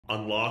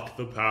Unlock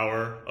the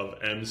power of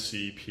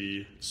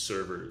MCP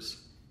servers.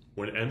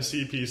 When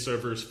MCP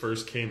servers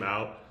first came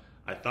out,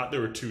 I thought they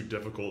were too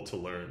difficult to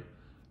learn.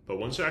 But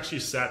once I actually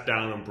sat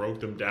down and broke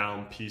them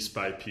down piece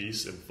by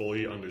piece and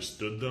fully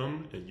understood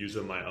them and used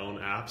them in my own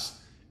apps,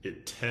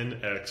 it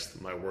 10x'd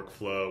my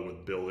workflow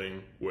with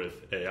building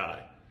with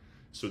AI.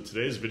 So in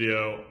today's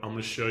video, I'm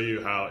going to show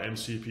you how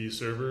MCP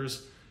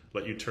servers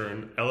let you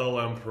turn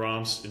LLM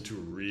prompts into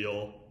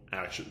real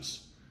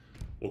actions.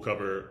 We'll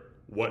cover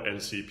what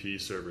MCP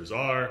servers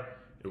are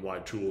and why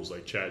tools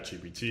like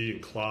ChatGPT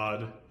and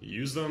Claude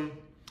use them.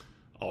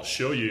 I'll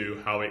show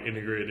you how I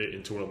integrate it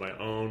into one of my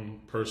own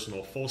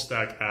personal full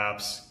stack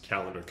apps,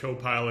 Calendar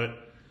Copilot,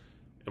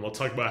 and we'll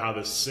talk about how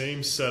this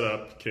same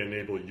setup can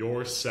enable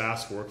your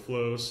SaaS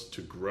workflows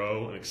to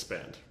grow and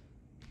expand.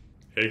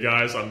 Hey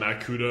guys, I'm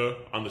Matt Kuda.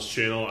 On this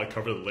channel, I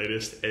cover the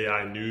latest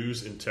AI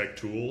news and tech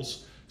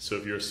tools. So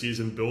if you're a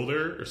seasoned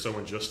builder or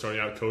someone just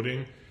starting out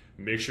coding,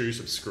 make sure you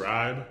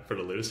subscribe for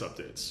the latest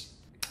updates.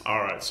 All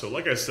right, so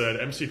like I said,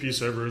 MCP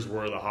servers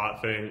were the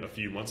hot thing a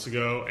few months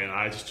ago, and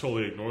I just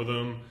totally ignored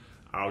them.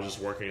 I was just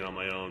working on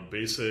my own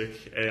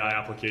basic AI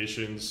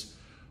applications,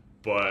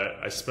 but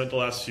I spent the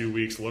last few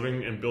weeks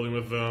learning and building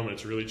with them, and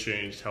it's really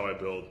changed how I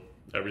build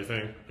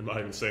everything. I'm not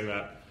even saying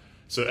that.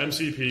 So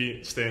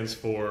MCP stands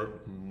for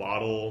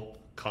Model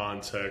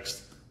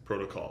Context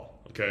Protocol,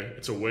 okay?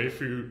 It's a way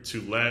for you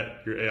to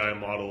let your AI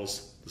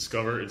models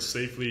discover and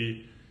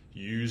safely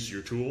use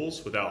your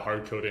tools without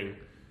hard coding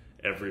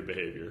every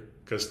behavior.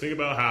 Because think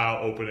about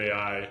how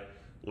OpenAI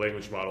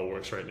language model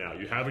works right now.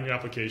 You have in your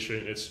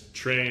application, it's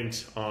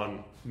trained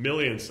on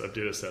millions of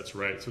data sets,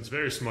 right? So it's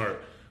very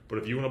smart. But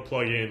if you want to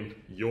plug in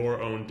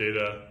your own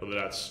data, whether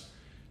that's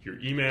your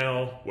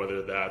email,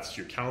 whether that's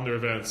your calendar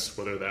events,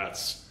 whether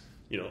that's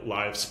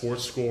live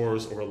sports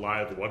scores or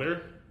live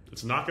weather,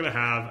 it's not going to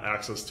have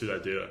access to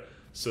that data.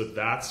 So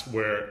that's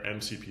where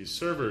MCP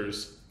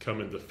servers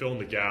come in to fill in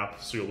the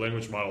gap so your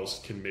language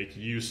models can make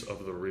use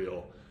of the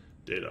real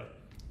data.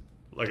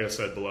 Like I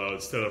said below,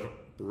 instead of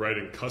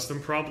writing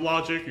custom prompt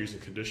logic using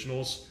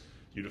conditionals,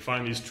 you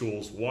define these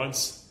tools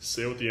once,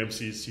 say what the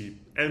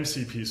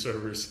MCP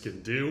servers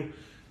can do,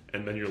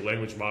 and then your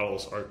language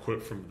models are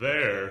equipped from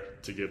there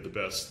to give the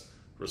best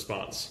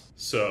response.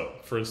 So,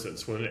 for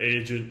instance, when an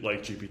agent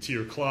like GPT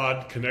or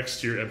Claude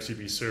connects to your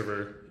MCP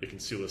server, it can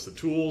see a list of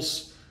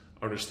tools,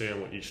 understand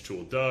what each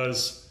tool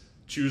does,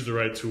 choose the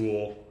right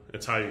tool.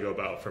 It's how you go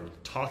about from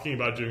talking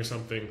about doing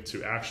something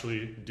to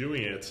actually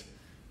doing it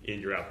in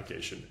your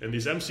application. And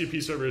these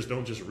MCP servers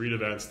don't just read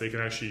events, they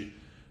can actually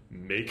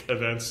make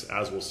events,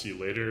 as we'll see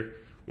later,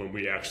 when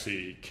we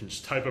actually can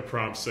just type a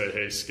prompt, say,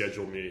 hey,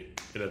 schedule me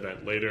an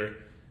event later,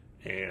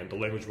 and the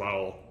language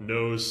model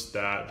knows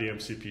that the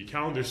MCP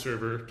calendar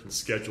server can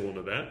schedule an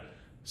event,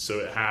 so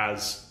it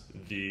has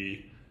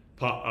the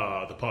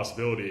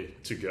possibility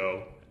to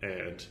go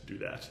and do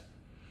that.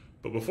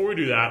 But before we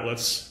do that,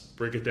 let's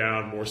break it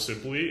down more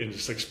simply and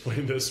just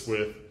explain this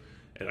with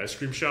an ice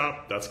cream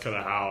shop. That's kind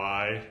of how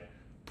I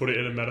put it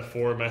in a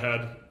metaphor in my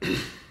head.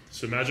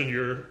 So imagine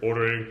you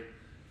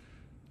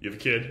have a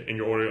kid and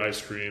you're ordering ice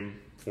cream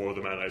for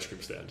them at an ice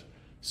cream stand.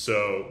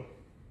 So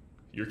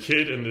your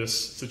kid in this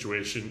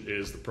situation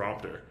is the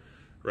prompter,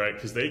 right?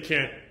 Because they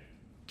can't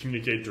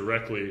communicate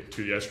directly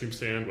to the ice cream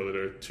stand, whether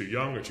they're too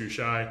young or too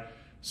shy.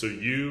 So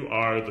you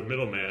are the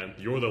middleman,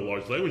 you're the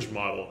large language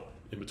model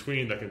in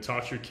between that can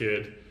talk to your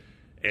kid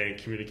and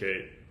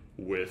communicate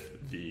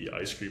with the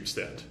ice cream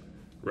stand,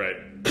 right?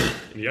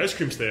 And the ice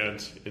cream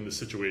stand in this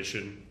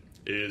situation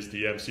is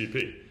the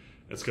MCP.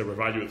 It's going to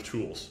provide you with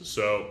tools.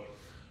 So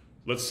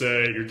let's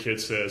say your kid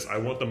says, I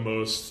want the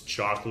most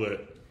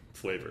chocolate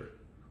flavor,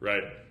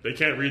 right? They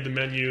can't read the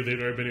menu, they've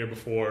never been here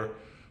before,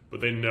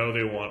 but they know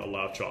they want a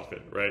lot of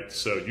chocolate, right?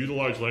 So you, the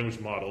large language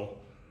model,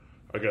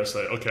 are going to say,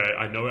 okay,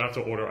 I know I have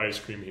to order ice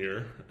cream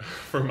here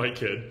for my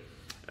kid.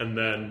 And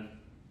then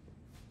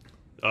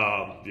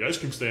the ice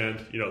cream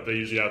stand, they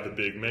usually have the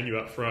big menu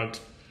up front.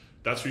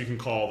 That's where you can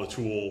call the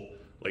tool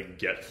like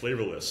get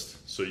flavor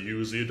list. So you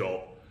as the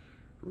adult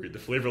read the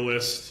flavor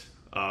list,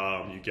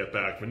 you get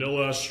back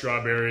vanilla,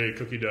 strawberry,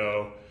 cookie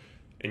dough,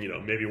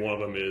 and maybe one of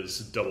them is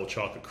double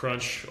chocolate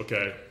crunch.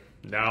 Okay,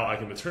 now I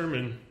can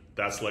determine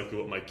that's likely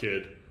what my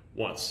kid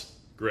wants.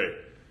 Great.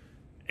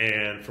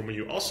 And from when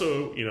you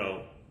also,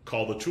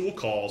 call the tool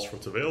calls for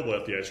what's available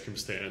at the ice cream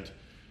stand,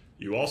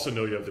 you also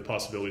know you have the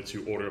possibility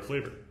to order a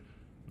flavor.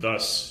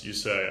 Thus, you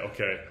say,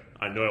 okay,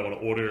 I know I want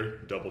to order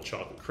double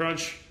chocolate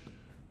crunch,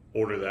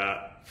 order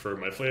that for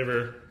my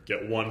flavor,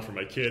 get one for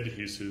my kid,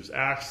 he's who's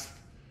asked,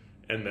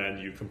 and then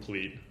you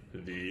complete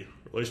the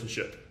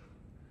relationship.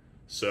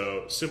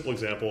 So simple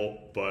example,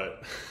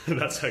 but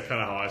that's kind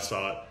of how I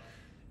saw it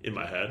in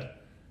my head.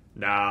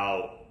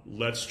 Now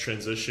let's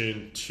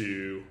transition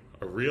to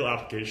a real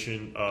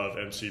application of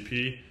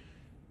MCP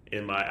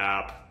in my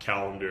app,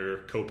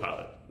 Calendar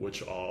Copilot,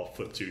 which I'll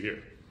flip to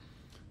here.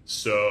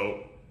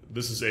 So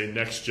this is a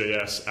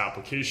Next.js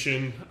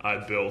application I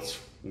built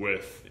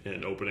with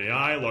an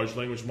OpenAI large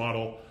language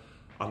model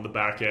on the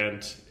back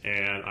end,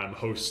 and I'm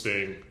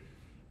hosting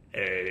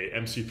a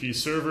MCP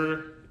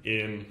server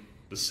in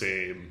the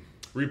same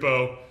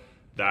repo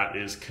that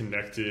is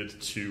connected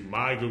to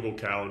my Google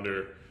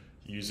Calendar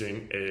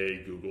using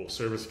a Google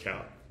Service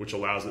account, which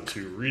allows it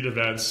to read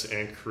events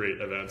and create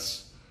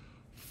events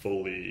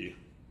fully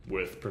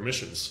with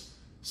permissions.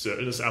 So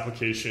in this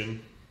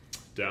application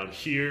down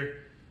here,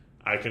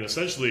 I can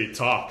essentially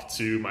talk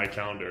to my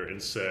calendar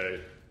and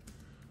say,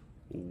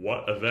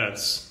 what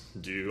events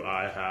do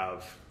I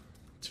have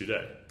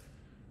today?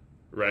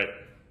 Right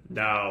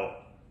now,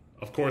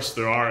 of course,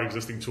 there are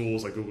existing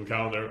tools like Google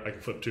Calendar I can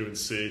flip to and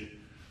see,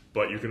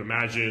 but you can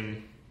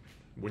imagine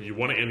when you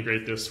want to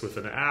integrate this with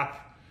an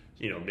app,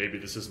 maybe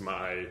this is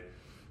my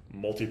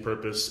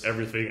multi-purpose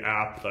everything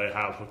app that I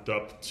have hooked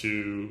up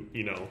to,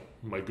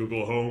 my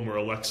Google Home or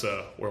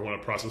Alexa, where I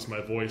want to process my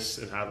voice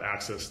and have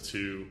access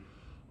to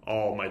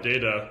all my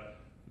data.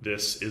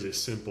 This is a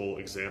simple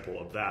example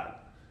of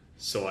that.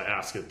 So I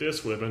ask it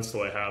this, what events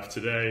do I have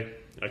today?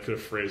 I could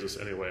have phrased this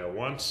any way I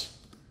want.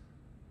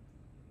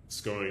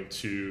 It's going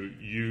to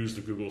use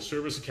the Google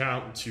Service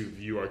account to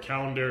view our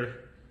calendar,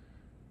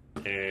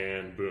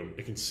 and boom,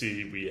 it can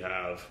see we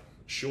have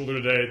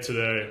shoulder day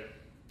today.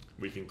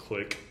 We can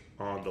click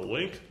on the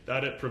link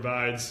that it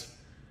provides.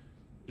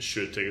 It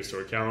should take us to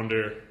our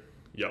calendar.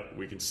 Yep,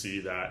 we can see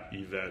that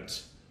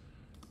event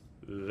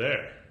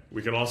there.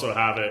 We can also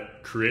have it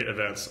create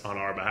events on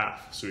our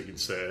behalf. So we can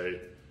say,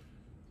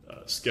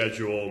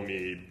 schedule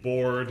me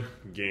board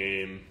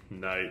game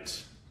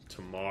night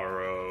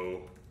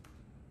tomorrow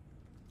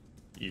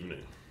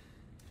evening.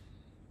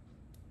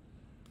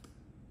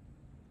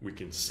 We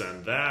can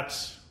send that.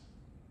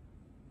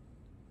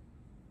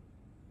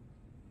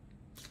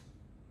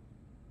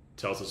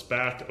 Tells us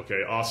back,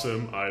 okay,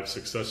 awesome, I've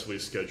successfully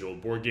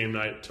scheduled board game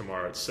night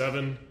tomorrow at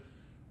 7.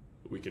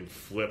 We can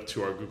flip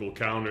to our Google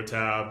Calendar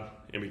tab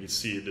and we can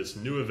see this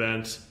new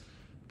event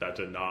that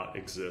did not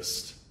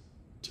exist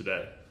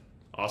today.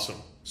 Awesome.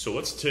 So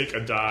let's take a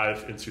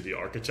dive into the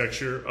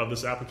architecture of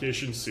this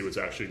application, see what's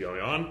actually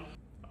going on.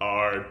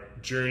 Our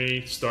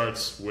journey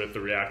starts with the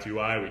React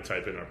UI. We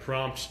type in our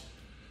prompt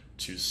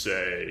to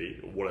say,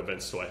 what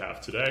events do I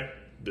have today?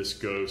 This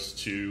goes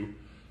to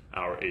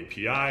our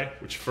API,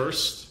 which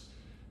first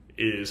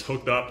is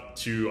hooked up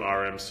to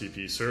our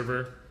MCP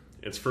server.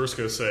 It's first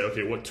going to say,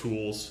 okay, what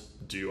tools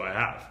do I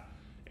have?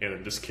 And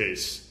in this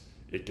case,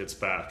 it gets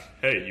back,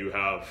 hey, you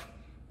have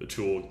the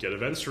tool get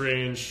events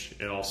range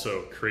and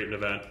also create an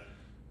event.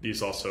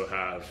 These also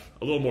have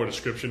a little more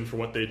description for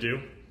what they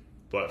do,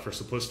 but for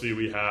simplicity,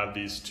 we have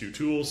these two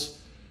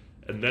tools.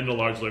 And then the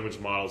large language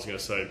model is going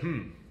to say,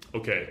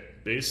 okay,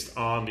 based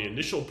on the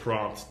initial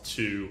prompt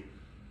to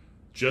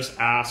just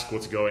ask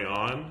what's going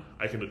on,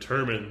 I can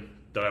determine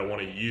that I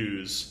want to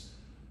use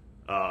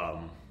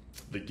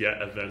the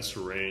get events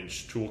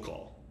range tool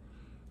call,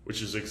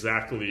 which is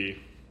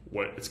exactly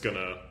what it's going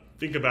to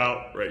think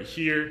about right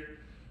here.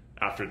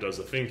 After it does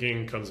the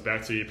thinking, comes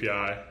back to the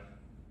API.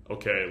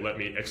 Okay, let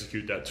me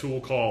execute that tool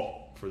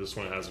call. For this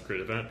one, it has a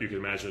create event. You can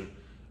imagine,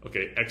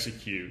 okay,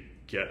 execute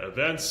get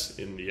events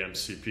in the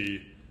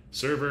MCP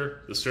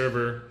server. The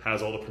server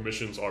has all the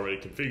permissions already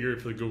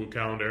configured for the Google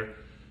Calendar.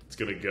 It's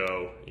going to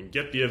go and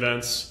get the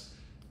events,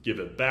 give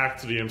it back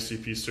to the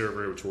MCP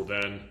server, which will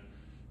then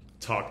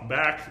talk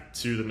back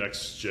to the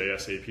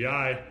Next.js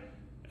API,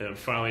 and then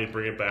finally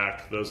bring it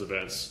back, those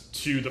events,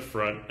 to the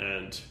front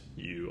end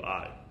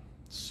UI.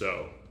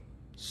 So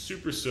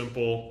super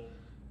simple.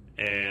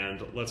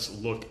 And let's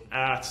look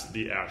at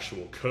the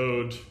actual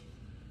code.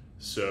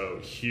 So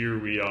here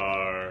we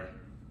are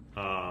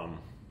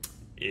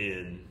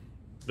in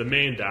the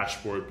main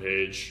dashboard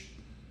page.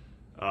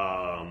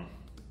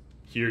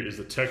 Here is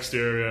the text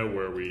area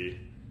where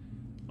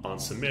on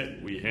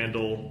submit, we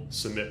handle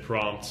submit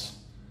prompts.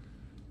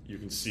 You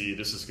can see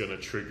this is going to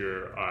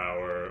trigger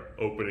our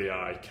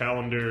OpenAI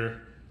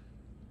calendar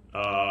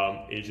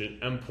agent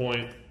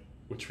endpoint,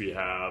 which we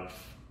have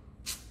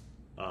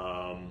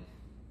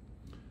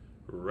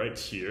right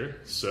here.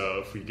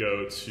 So if we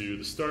go to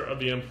the start of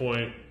the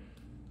endpoint,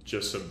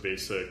 just some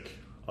basic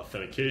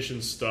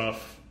authentication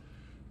stuff.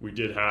 We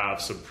did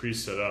have some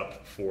pre-set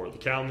up for the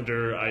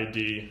calendar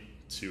ID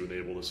to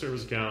enable the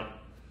service account.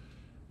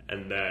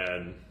 And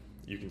then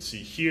you can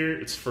see here,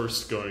 it's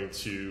first going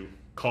to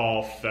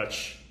call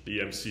fetch the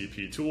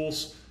MCP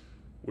tools,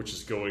 which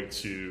is going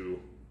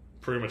to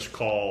pretty much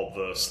call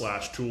the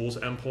 /tools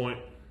endpoint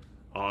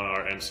on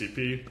our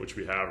MCP, which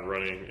we have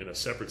running in a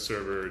separate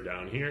server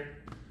down here.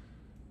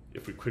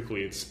 If we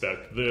quickly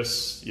inspect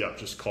this, yep,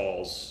 just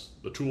calls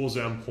the tools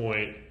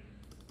endpoint,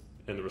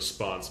 and the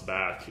response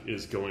back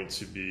is going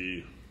to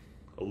be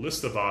a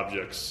list of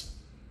objects,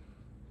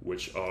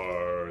 which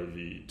are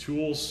the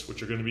tools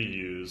which are going to be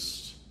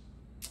used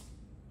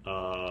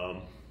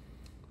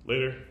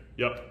later.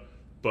 Yep.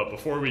 But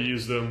before we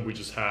use them, we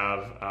just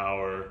have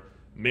our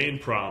main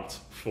prompt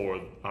for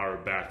our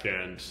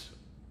backend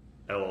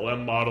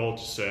LLM model,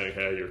 just saying,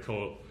 hey, your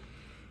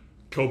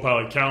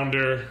Copilot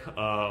calendar.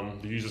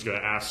 The user's going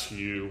to ask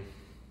you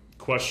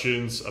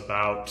questions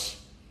about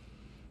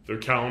their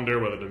calendar,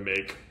 whether to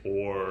make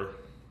or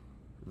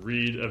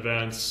read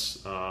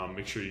events.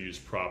 Make sure you use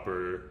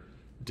proper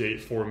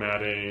date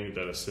formatting,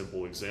 then a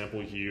simple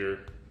example here.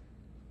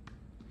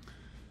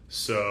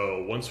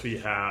 So once we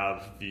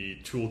have the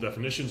tool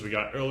definitions we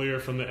got earlier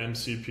from the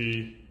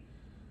MCP,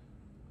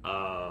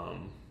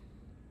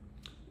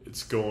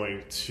 it's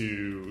going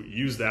to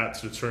use that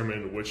to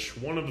determine which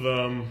one of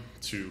them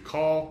to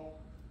call,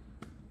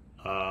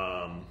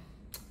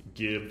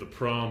 give the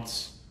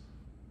prompt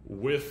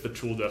with the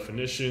tool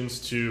definitions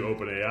to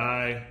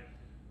OpenAI,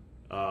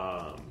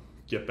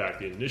 get back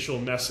the initial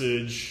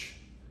message,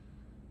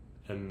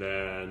 and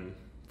then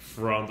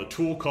from the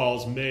tool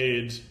calls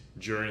made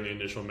during the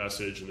initial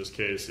message, in this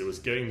case it was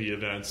getting the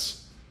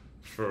events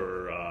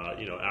for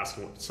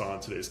asking what's on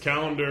today's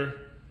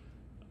calendar,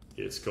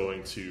 it's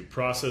going to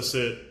process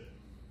it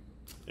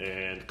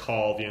and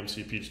call the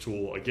MCP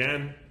tool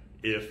again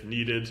if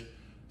needed.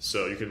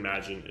 So you can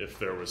imagine if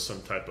there was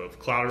some type of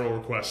collateral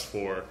request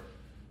for,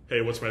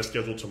 hey, what's my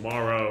schedule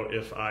tomorrow?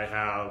 If I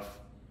have,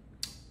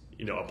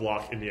 a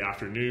block in the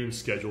afternoon,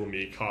 schedule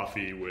me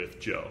coffee with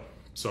Joe,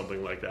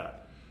 something like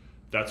that.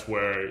 That's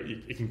where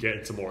it can get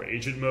into more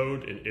agent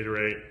mode and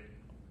iterate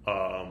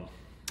off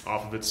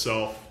of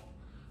itself,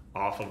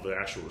 off of the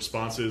actual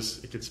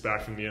responses it gets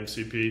back from the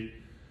MCP.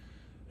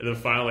 And then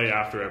finally,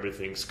 after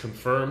everything's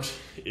confirmed,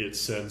 it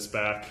sends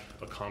back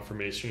a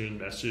confirmation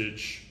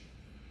message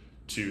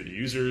to the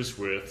users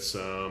with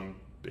some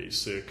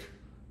basic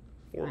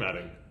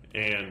formatting.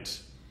 And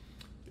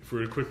if we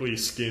were to quickly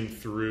skim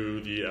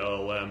through the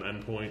LLM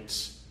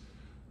endpoints,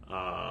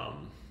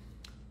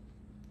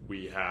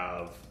 we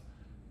have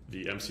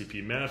the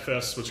MCP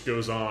manifest, which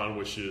goes on,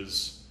 which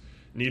is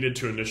needed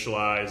to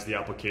initialize the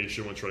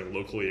application when it's running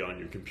locally on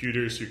your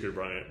computer, so you could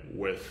run it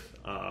with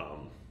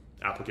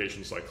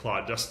applications like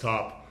Claude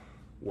Desktop,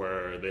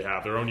 where they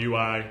have their own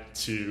UI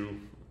to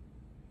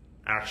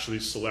actually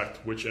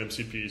select which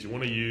MCPs you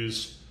want to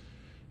use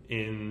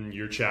in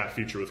your chat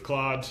feature with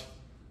Claude.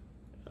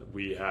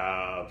 We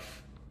have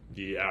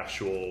the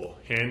actual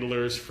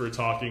handlers for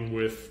talking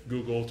with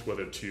Google, to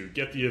whether to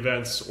get the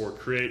events or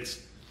create.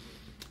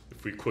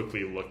 If we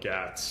quickly look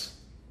at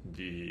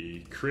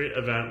the create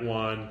event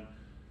one,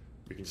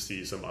 we can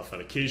see some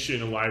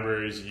authentication and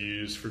libraries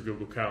used for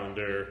Google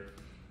Calendar,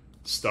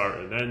 start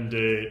and end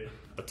date,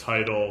 a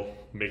title,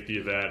 make the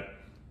event.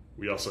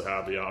 We also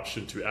have the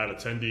option to add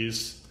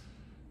attendees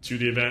to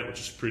the event,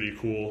 which is pretty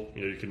cool.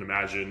 You can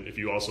imagine if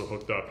you also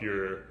hooked up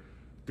your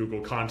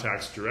Google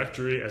Contacts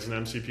directory as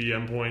an MCP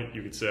endpoint,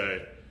 you could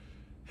say,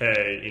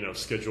 hey,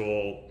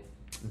 schedule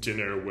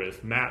dinner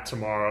with Matt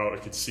tomorrow. I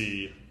could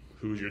see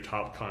who your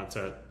top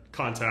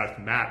contact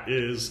Matt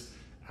is,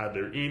 add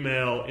their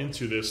email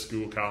into this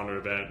Google Calendar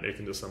event,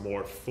 making this a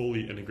more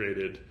fully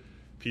integrated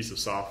piece of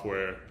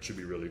software, which should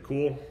be really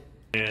cool.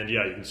 And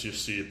yeah, you can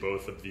just see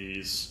both of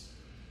these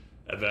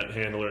event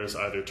handlers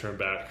either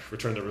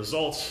return the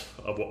result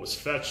of what was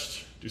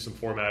fetched, do some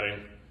formatting,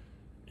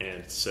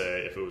 and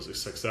say if it was a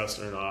success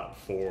or not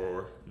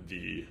for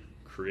the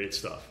create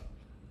stuff.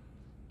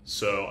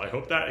 So I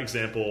hope that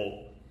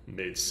example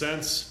made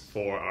sense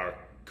for our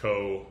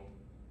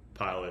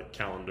Copilot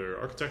calendar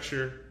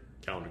architecture,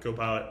 calendar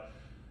Copilot.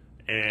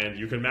 And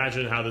you can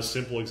imagine how this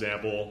simple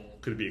example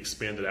could be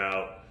expanded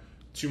out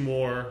to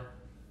more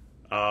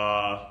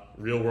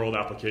real-world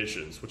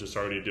applications, which it's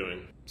already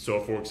doing. So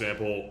for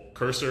example,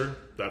 Cursor,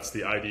 that's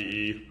the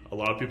IDE a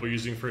lot of people are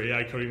using for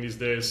AI coding these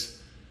days.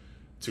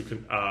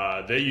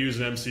 They use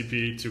an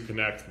MCP to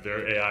connect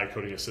their AI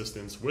coding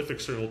assistants with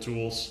external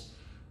tools.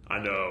 I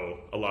know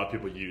a lot of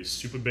people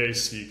use Supabase,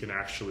 so you can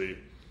actually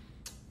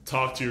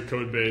talk to your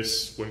code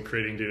base when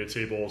creating data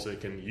tables.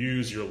 It can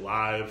use your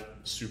live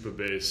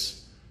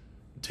Supabase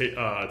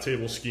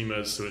table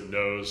schemas, so it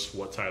knows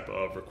what type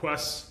of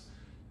requests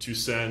to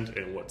send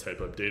and what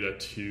type of data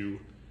to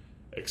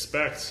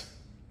expect.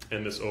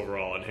 And this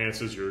overall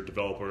enhances your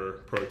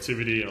developer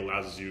productivity and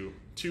allows you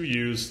to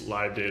use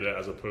live data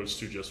as opposed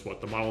to just what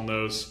the model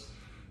knows.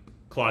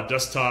 Claude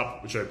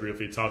Desktop, which I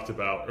briefly talked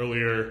about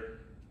earlier,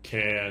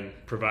 can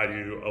provide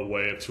you a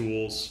way of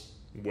tools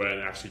when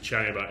actually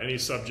chatting about any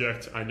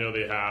subject. I know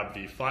they have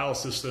the file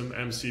system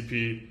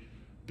MCP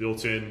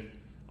built in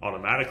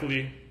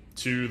automatically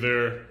to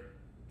their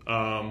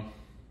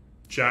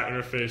chat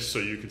interface, so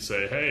you could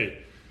say,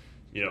 hey,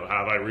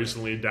 have I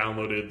recently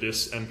downloaded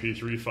this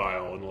MP3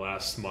 file in the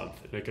last month?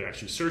 And it can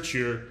actually search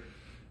your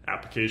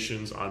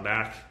applications on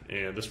Mac,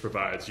 and this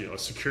provides a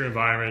secure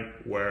environment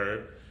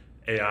where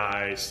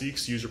AI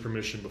seeks user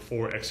permission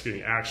before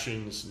executing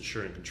actions,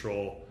 ensuring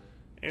control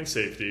and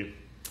safety.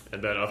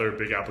 And then other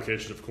big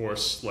applications, of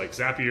course, like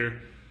Zapier,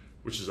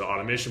 which is an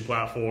automation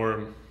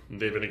platform, and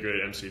they've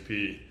integrated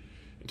MCP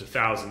into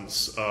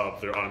thousands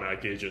of their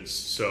automatic agents.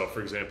 So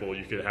for example,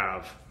 you could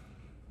have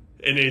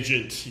an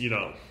agent,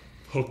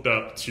 hooked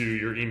up to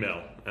your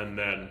email, and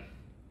then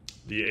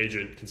the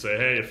agent can say,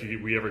 hey, if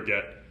we ever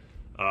get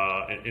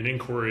an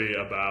inquiry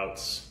about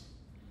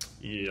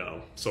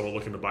someone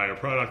looking to buy a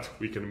product,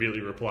 we can immediately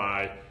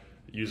reply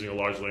using a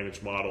large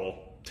language model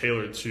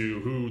tailored to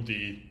who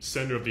the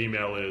sender of the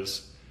email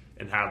is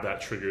and have that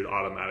triggered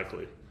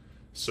automatically.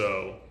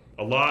 So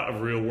a lot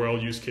of real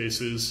world use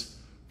cases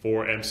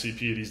for MCP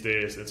these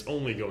days. It's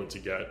only going to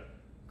get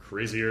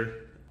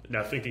crazier.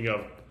 Now, thinking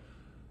of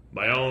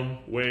my own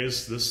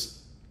ways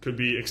this could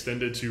be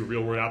extended to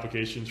real world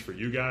applications for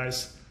you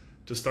guys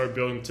to start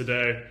building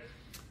today.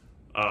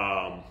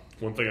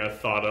 One thing I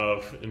thought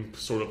of in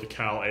sort of the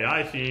Cal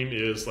AI theme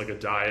is like a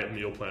diet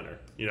meal planner.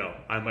 You know,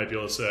 I might be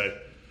able to say,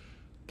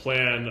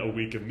 plan a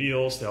week of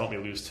meals to help me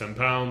lose 10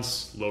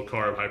 pounds, low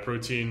carb, high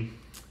protein.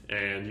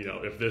 And, you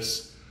know, if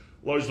this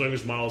large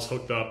language model is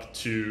hooked up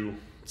to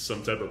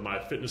some type of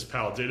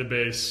MyFitnessPal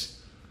database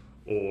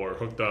or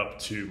hooked up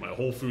to my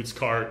Whole Foods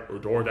cart or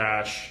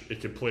DoorDash,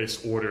 it can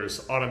place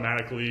orders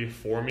automatically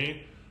for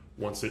me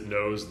once it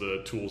knows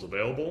the tools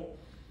available.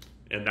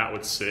 And that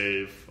would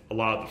save a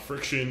lot of the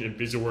friction and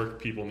busy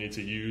work people need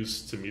to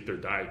use to meet their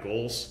diet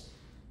goals.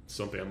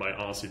 Something I might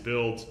honestly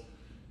build,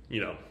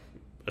 you know,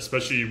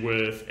 especially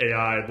with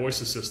AI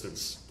voice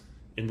assistants,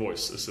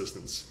 invoice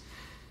assistants.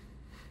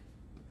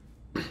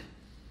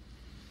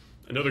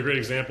 Another great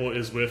example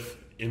is with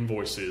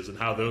invoices and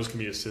how those can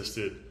be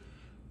assisted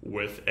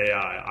with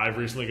AI. I've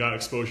recently got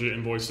exposure to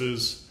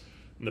invoices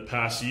in the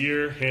past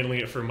year, handling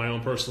it for my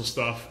own personal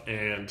stuff,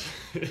 and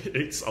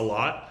it's a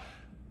lot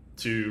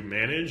to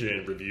manage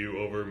and review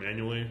over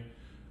manually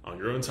on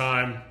your own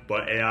time,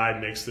 but AI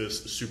makes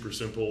this super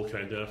simple, can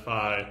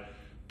identify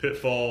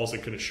pitfalls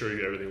and can assure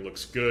you everything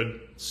looks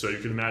good. So you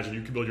can imagine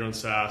you can build your own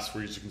SaaS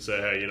where you can say,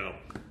 hey, you know,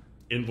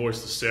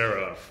 invoice to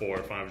Sarah for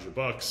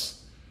 $500.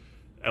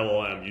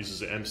 LLM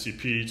uses an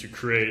MCP to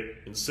create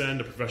and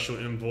send a professional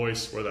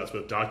invoice, whether that's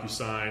with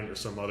DocuSign or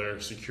some other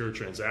secure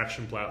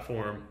transaction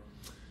platform,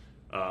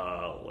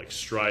 like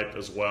Stripe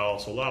as well.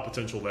 So a lot of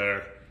potential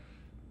there.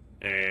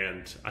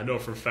 And I know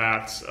for a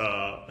fact,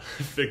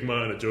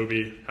 Figma and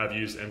Adobe have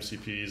used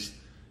MCPs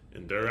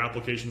in their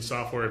application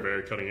software,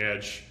 very cutting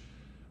edge.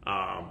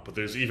 But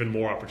there's even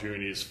more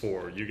opportunities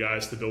for you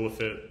guys to build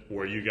with it,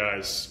 where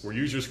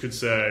users could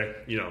say,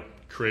 you know,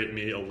 create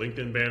me a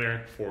LinkedIn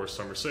banner for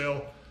summer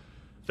sale.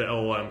 The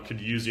LLM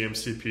could use the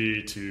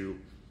MCP to,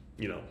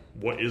 you know,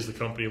 what is the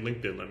company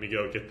LinkedIn? Let me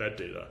go get that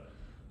data.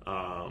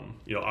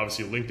 You know,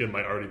 obviously LinkedIn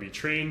might already be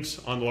trained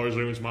on the large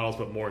language models,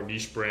 but more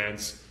niche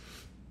brands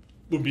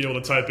would be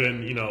able to type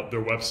in, you know,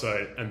 their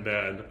website, and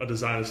then a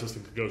design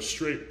assistant could go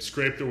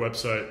scrape their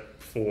website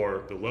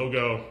for the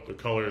logo, the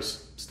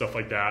colors, stuff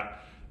like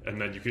that. And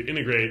then you could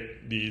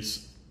integrate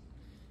these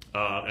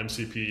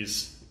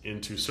MCPs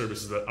into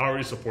services that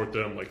already support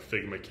them, like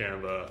Figma,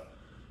 Canva,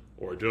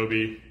 or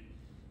Adobe.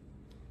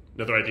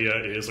 Another idea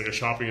is like a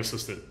shopping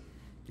assistant,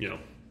 you know,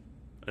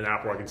 an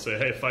app where I can say,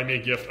 hey, find me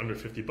a gift under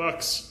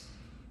 $50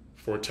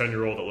 for a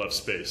 10-year-old that left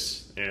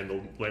space, and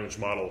the language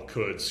model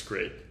could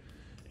scrape.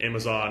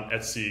 Amazon,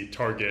 Etsy,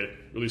 Target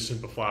really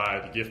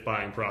simplify the gift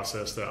buying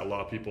process that a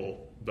lot of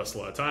people invest a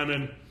lot of time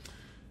in.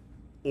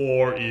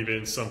 Or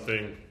even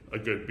something, a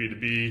good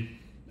B2B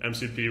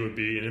MCP would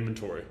be an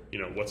inventory. You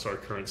know, what's our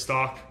current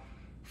stock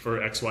for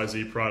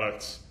XYZ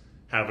products?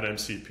 Have an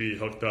MCP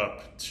hooked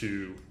up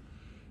to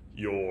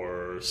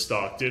your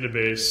stock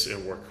database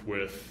and work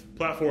with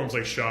platforms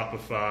like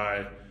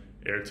Shopify,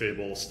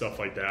 Airtable, stuff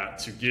like that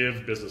to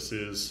give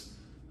businesses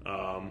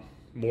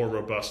more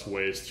robust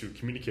ways to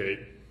communicate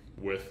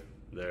with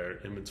their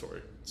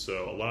inventory.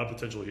 So a lot of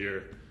potential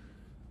here.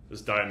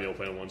 This diet meal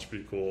plan one's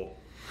pretty cool.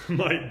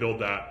 Might build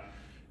that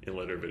in a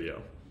later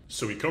video.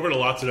 So we covered a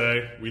lot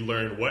today. We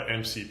learned what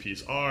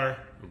MCPs are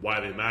and why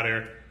they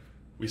matter.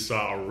 We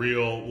saw a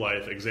real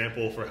life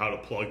example for how to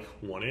plug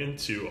one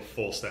into a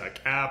full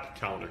stack app,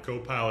 Calendar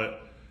Copilot.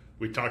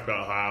 We talked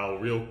about how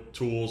real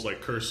tools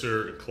like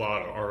Cursor and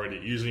Claude are already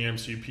using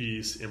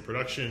MCPs in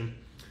production.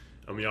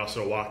 And we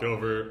also walked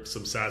over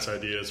some SaaS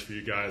ideas for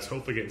you guys,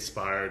 hopefully get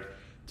inspired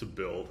to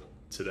build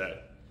today.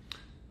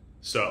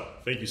 So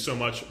thank you so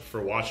much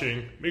for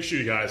watching. Make sure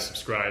you guys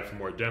subscribe for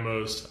more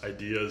demos,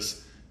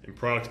 ideas, and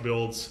product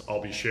builds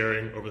I'll be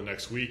sharing over the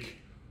next week.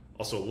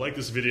 Also like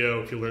this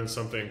video if you learned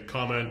something,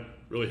 comment,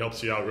 really helps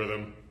the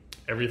algorithm.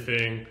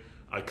 Everything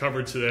I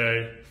covered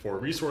today for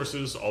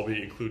resources, I'll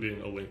be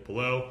including a link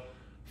below,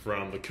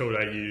 from the code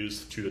I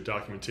used to the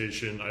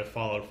documentation I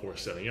followed for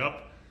setting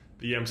up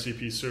the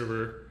MCP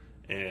server.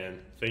 And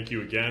thank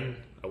you again.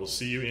 I will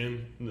see you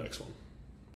in the next one.